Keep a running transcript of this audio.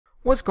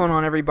What's going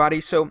on, everybody?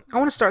 So I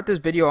want to start this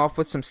video off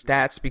with some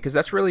stats because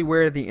that's really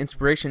where the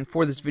inspiration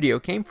for this video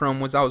came from.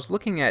 Was I was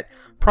looking at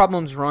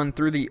problems run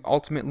through the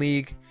Ultimate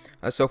League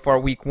so far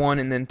week 1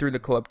 and then through the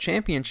club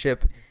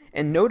championship,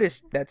 and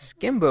noticed that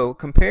Skimbo,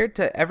 compared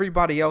to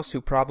everybody else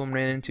who problem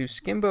ran into,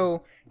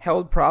 Skimbo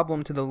held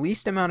problem to the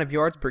least amount of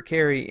yards per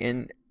carry.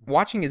 And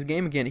watching his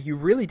game again, he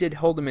really did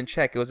hold him in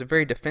check. It was a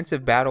very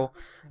defensive battle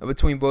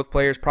between both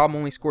players. Problem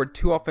only scored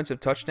 2 offensive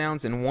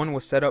touchdowns, and one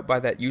was set up by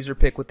that user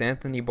pick with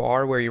Anthony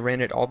Barr where he ran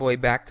it all the way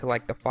back to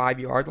like the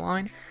 5-yard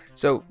line.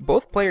 So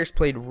both players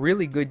played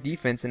really good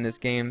defense in this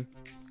game.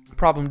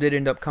 Problem did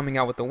end up coming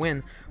out with the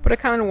win, but I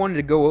kind of wanted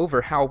to go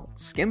over how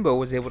Skimbo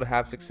was able to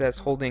have success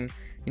holding,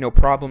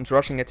 Problem's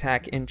rushing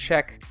attack in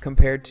check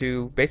compared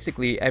to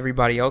basically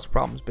everybody else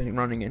Problem's been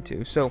running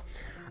into. So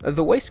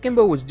the way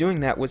Skimbo was doing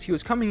that was he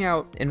was coming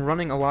out and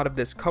running a lot of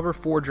this cover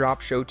 4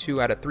 drop show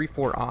 2 at a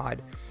 3-4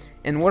 odd.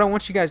 And what I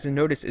want you guys to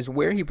notice is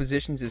where he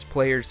positions his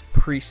players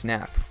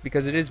pre-snap,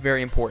 because it is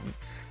very important.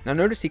 Now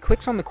notice he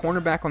clicks on the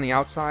cornerback on the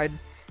outside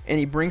and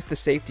he brings the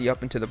safety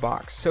up into the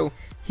box. So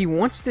he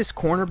wants this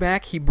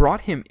cornerback, he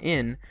brought him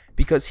in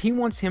because he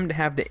wants him to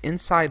have the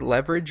inside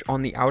leverage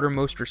on the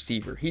outermost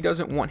receiver. He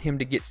doesn't want him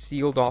to get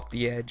sealed off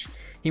the edge.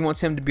 He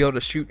wants him to be able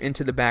to shoot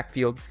into the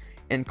backfield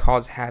and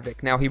cause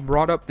havoc. Now he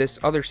brought up this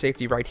other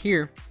safety right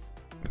here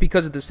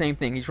because of the same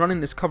thing. He's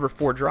running this cover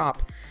 4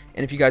 drop,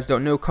 and if you guys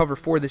don't know, cover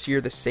 4 this year,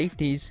 the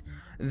safeties,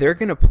 they're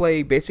going to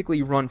play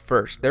basically run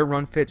first. They're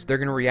run fits. They're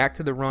going to react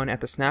to the run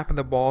at the snap of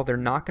the ball. They're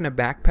not going to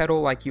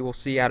backpedal like you will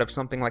see out of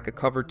something like a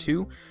cover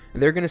 2.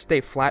 They're going to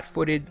stay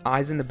flat-footed,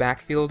 eyes in the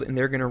backfield, and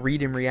they're going to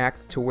read and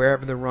react to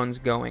wherever the run's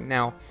going.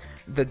 Now,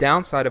 the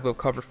downside of a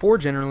cover 4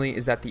 generally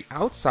is that the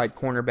outside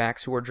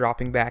cornerbacks who are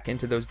dropping back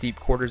into those deep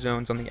quarter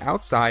zones on the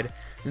outside,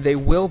 they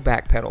will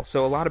backpedal.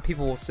 So a lot of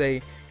people will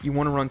say you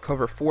want to run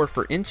cover 4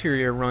 for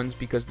interior runs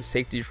because the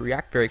safeties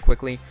react very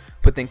quickly,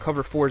 but then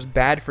cover 4 is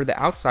bad for the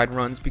outside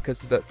runs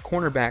because the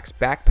cornerbacks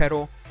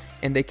backpedal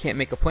and they can't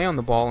make a play on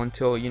the ball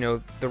until,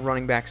 the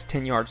running back's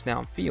 10 yards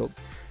downfield.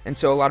 And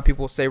so a lot of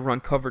people will say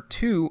run cover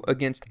 2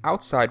 against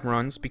outside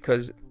runs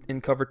because in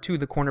cover 2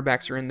 the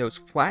cornerbacks are in those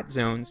flat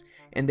zones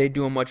and they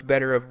do a much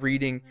better of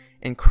reading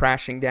and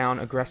crashing down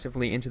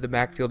aggressively into the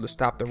backfield to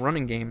stop the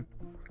running game.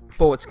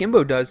 But what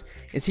Skimbo does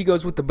is he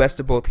goes with the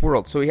best of both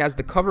worlds. So he has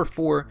the cover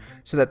 4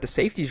 so that the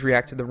safeties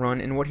react to the run,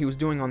 and what he was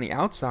doing on the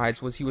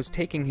outsides was he was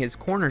taking his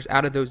corners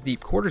out of those deep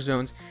quarter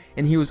zones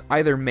and he was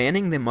either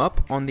manning them up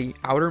on the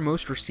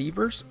outermost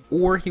receivers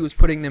or he was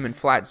putting them in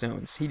flat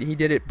zones. He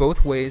did it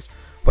both ways,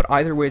 but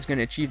either way is going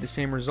to achieve the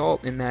same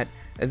result in that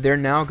they're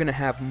now going to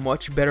have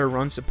much better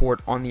run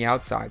support on the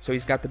outside. So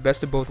he's got the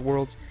best of both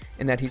worlds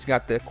in that he's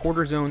got the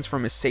quarter zones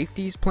from his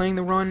safeties playing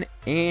the run,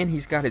 and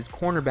he's got his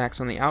cornerbacks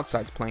on the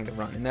outsides playing the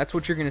run. And that's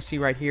what you're going to see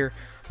right here.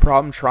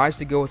 Problem tries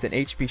to go with an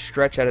HB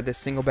stretch out of this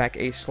single back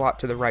ace slot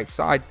to the right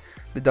side,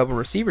 the double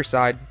receiver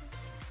side.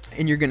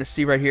 And you're going to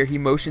see right here, he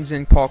motions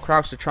in Paul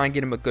Krause to try and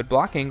get him a good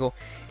block angle,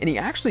 and he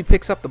actually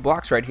picks up the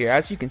blocks right here.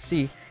 As you can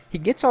see, he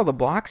gets all the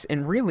blocks,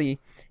 and really,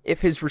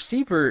 if his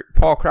receiver,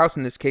 Paul Krause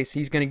in this case,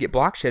 he's going to get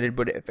block shedded,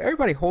 but if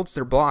everybody holds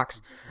their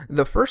blocks,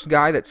 the first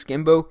guy that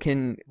Skimbo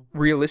can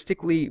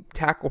realistically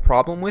tackle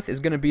problem with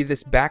is going to be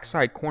this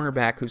backside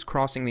cornerback who's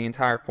crossing the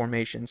entire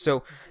formation.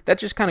 So that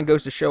just kind of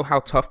goes to show how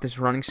tough this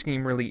running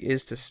scheme really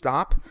is to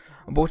stop.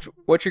 But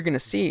what you're going to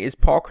see is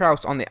Paul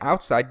Krause on the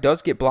outside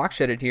does get block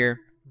shedded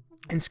here,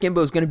 and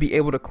Skimbo is going to be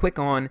able to click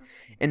on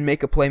and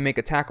make a play, make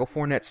a tackle.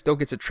 Fournette still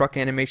gets a truck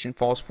animation,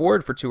 falls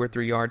forward for 2 or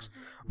 3 yards.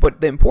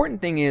 But the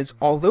important thing is,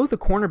 although the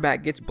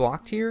cornerback gets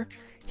blocked here,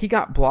 he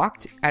got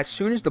blocked as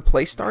soon as the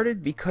play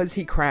started because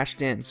he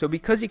crashed in. So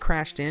because he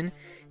crashed in,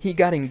 he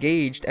got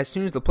engaged as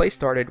soon as the play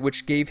started,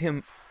 which gave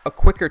him a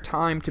quicker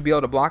time to be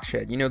able to block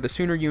shed. The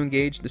sooner you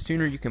engage, the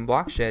sooner you can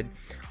block shed.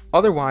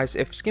 Otherwise,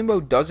 if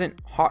Skimbo doesn't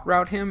hot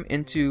route him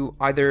into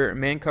either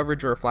man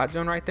coverage or a flat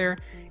zone right there,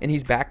 and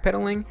he's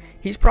backpedaling,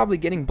 he's probably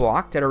getting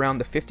blocked at around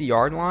the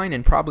 50-yard line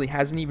and probably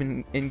hasn't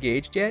even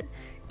engaged yet.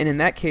 And in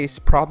that case,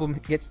 Problem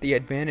gets the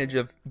advantage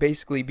of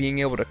basically being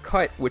able to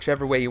cut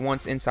whichever way he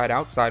wants, inside,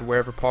 outside,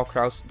 wherever Paul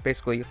Krause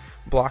basically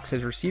blocks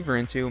his receiver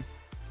into.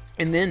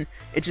 And then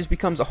it just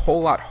becomes a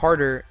whole lot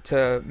harder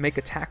to make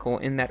a tackle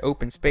in that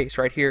open space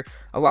right here.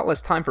 A lot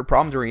less time for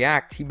Problem to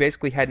react. He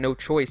basically had no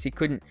choice. He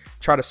couldn't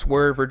try to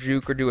swerve or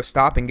juke or do a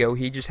stop and go.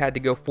 He just had to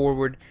go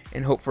forward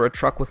and hope for a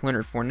truck with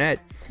Leonard Fournette.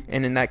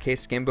 And in that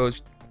case,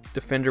 Skimbo's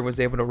defender was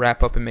able to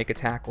wrap up and make a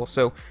tackle.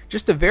 So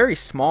just a very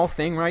small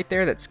thing right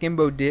there that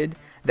Skimbo did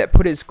that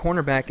put his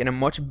cornerback in a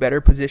much better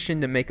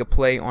position to make a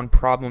play on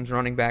Problem's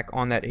running back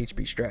on that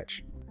HB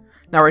stretch.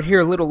 Now right here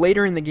a little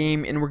later in the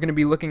game, and we're going to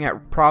be looking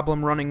at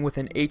Problem running with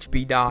an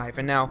HB dive.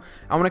 And now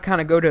I want to kind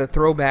of go to a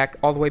throwback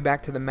all the way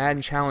back to the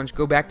Madden challenge,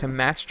 go back to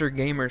Master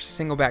Gamer's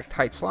Singleback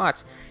tight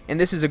slots, and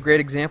this is a great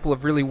example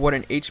of really what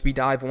an HB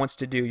dive wants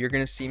to do. You're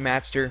going to see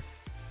Master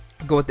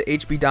go with the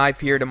HB dive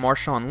here to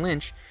Marshawn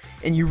Lynch,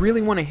 and you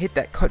really want to hit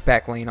that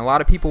cutback lane. A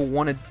lot of people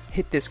want to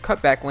hit this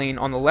cutback lane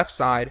on the left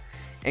side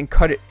and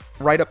cut it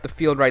right up the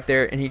field right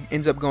there, and he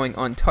ends up going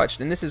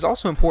untouched. And this is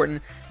also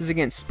important. This is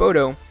against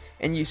Spoto,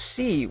 and you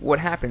see what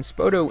happens.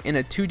 Spoto in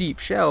a 2-deep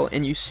shell,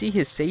 and you see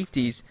his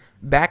safeties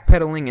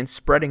backpedaling and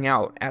spreading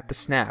out at the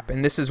snap.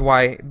 And this is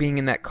why being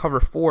in that cover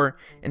 4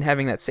 and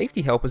having that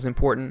safety help is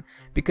important,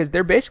 because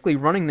they're basically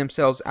running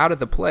themselves out of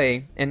the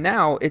play, and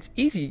now it's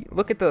easy.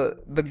 Look at the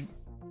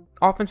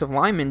offensive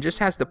lineman just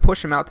has to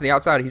push him out to the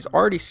outside. He's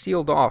already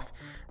sealed off.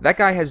 That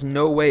guy has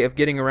no way of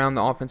getting around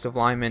the offensive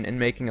lineman and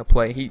making a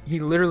play. He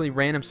literally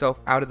ran himself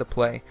out of the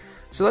play.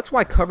 So that's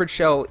why coverage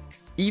shell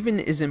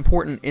even is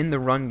important in the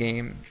run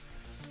game,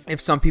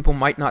 if some people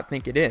might not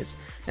think it is.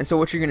 And so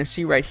what you're going to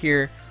see right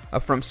here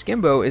from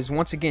Skimbo is,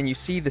 once again, you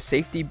see the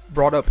safety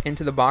brought up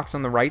into the box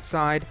on the right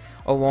side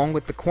along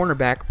with the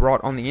cornerback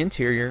brought on the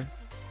interior,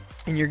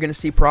 and you're going to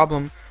see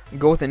problem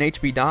go with an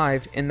HB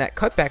dive, and that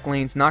cutback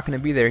lane's not going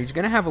to be there. He's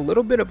going to have a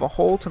little bit of a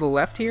hole to the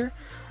left here,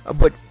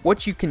 but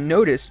what you can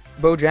notice,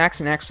 Bo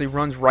Jackson actually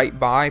runs right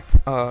by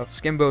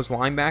Skimbo's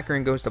linebacker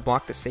and goes to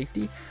block the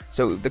safety,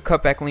 so the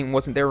cutback lane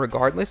wasn't there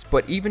regardless.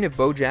 But even if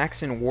Bo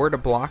Jackson were to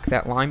block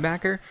that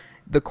linebacker,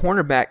 the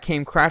cornerback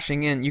came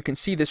crashing in. You can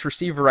see this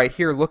receiver right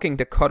here looking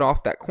to cut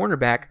off that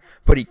cornerback,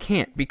 but he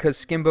can't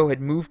because Skimbo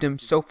had moved him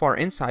so far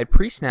inside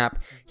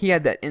pre-snap. He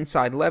had that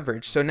inside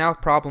leverage. So now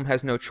problem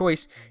has no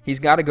choice. He's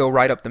got to go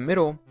right up the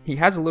middle. He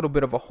has a little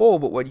bit of a hole,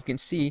 but what you can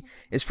see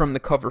is from the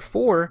cover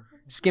 4,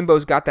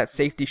 Skimbo's got that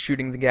safety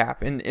shooting the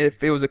gap. And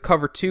if it was a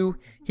cover 2,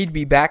 he'd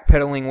be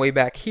backpedaling way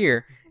back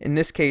here. In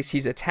this case,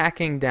 he's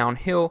attacking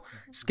downhill.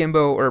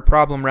 Skimbo, or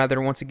problem rather,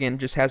 once again,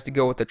 just has to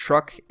go with the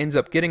truck. Ends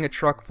up getting a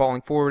truck,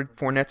 falling forward.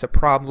 Fournette's a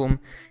problem.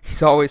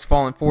 He's always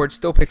falling forward.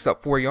 Still picks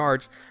up 4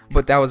 yards.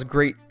 But that was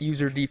great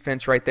user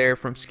defense right there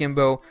from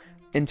Skimbo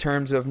in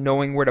terms of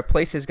knowing where to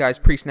place his guys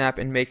pre-snap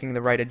and making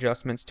the right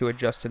adjustments to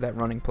adjust to that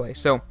running play.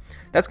 So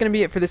that's going to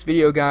be it for this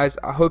video, guys.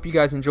 I hope you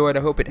guys enjoyed.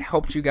 I hope it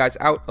helped you guys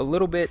out a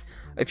little bit.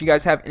 If you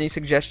guys have any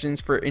suggestions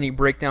for any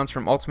breakdowns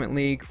from Ultimate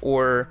League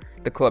or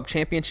the Club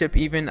Championship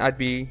even, I'd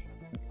be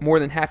more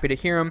than happy to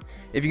hear them.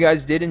 If you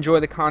guys did enjoy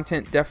the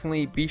content,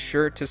 definitely be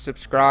sure to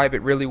subscribe.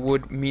 It really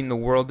would mean the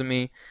world to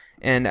me.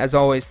 And as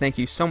always, thank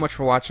you so much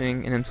for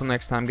watching, and until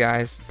next time,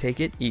 guys, take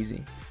it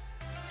easy.